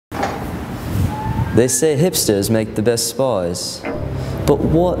They say hipsters make the best spies, but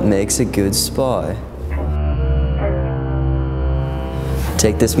what makes a good spy?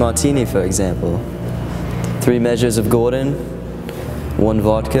 Take this martini for example. 3 measures of Gordon, 1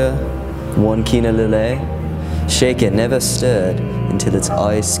 vodka, 1 Kina Lillet. Shake it, never stirred, until it's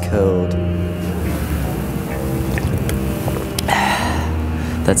ice cold.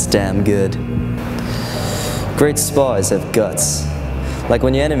 That's damn good. Great spies have guts. Like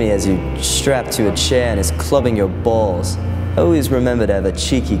when your enemy has you strapped to a chair and is clubbing your balls. Always remember to have a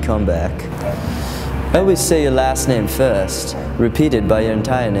cheeky comeback. Always say your last name first, repeated by your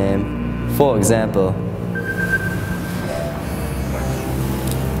entire name. For example,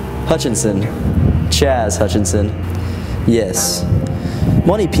 Hutchinson, Chaz Hutchinson. Yes.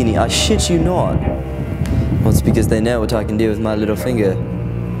 Moneypenny, I shit you not. Well, it's because they know what I can do with my little finger.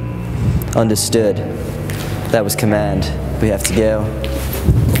 Understood. That was command. We have to go.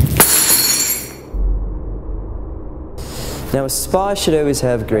 Now a spy should always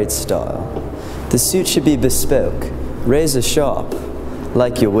have great style. The suit should be bespoke, razor sharp,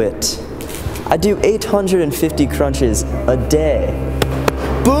 like your wit. I do 850 crunches a day.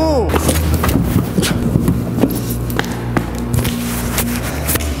 Boom!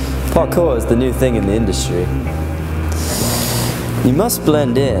 Parkour is the new thing in the industry. You must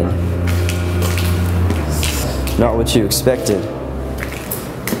blend in. Not what you expected,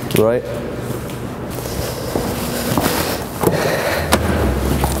 right?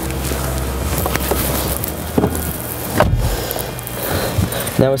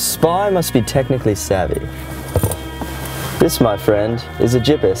 Now a spy must be technically savvy. This, my friend, is a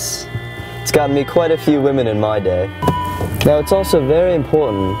jippus. It's gotten me quite a few women in my day. Now it's also very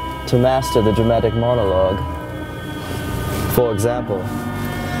important to master the dramatic monologue. For example,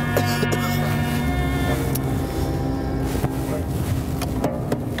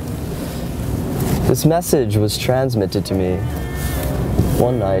 this message was transmitted to me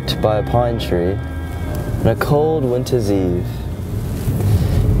one night by a pine tree on a cold winter's eve.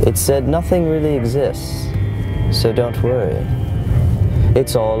 It said nothing really exists, so don't worry.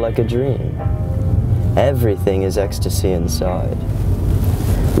 It's all like a dream. Everything is ecstasy inside.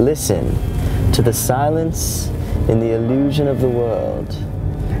 Listen to the silence in the illusion of the world,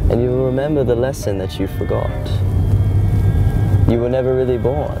 and you will remember the lesson that you forgot. You were never really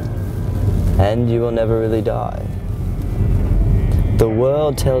born, and you will never really die. The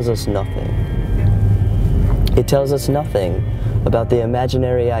world tells us nothing. It tells us nothing about the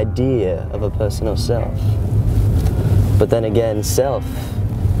imaginary idea of a personal self. But then again, self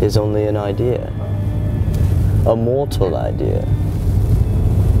is only an idea, a mortal idea.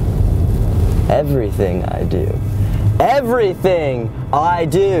 Everything I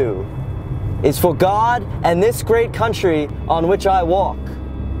do is for God and this great country on which I walk.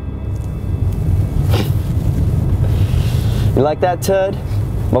 You like that, turd?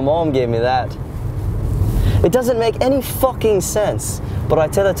 My mom gave me that. It doesn't make any fucking sense, but I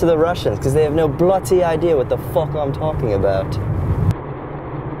tell it to the Russians because they have no bloody idea what the fuck I'm talking about.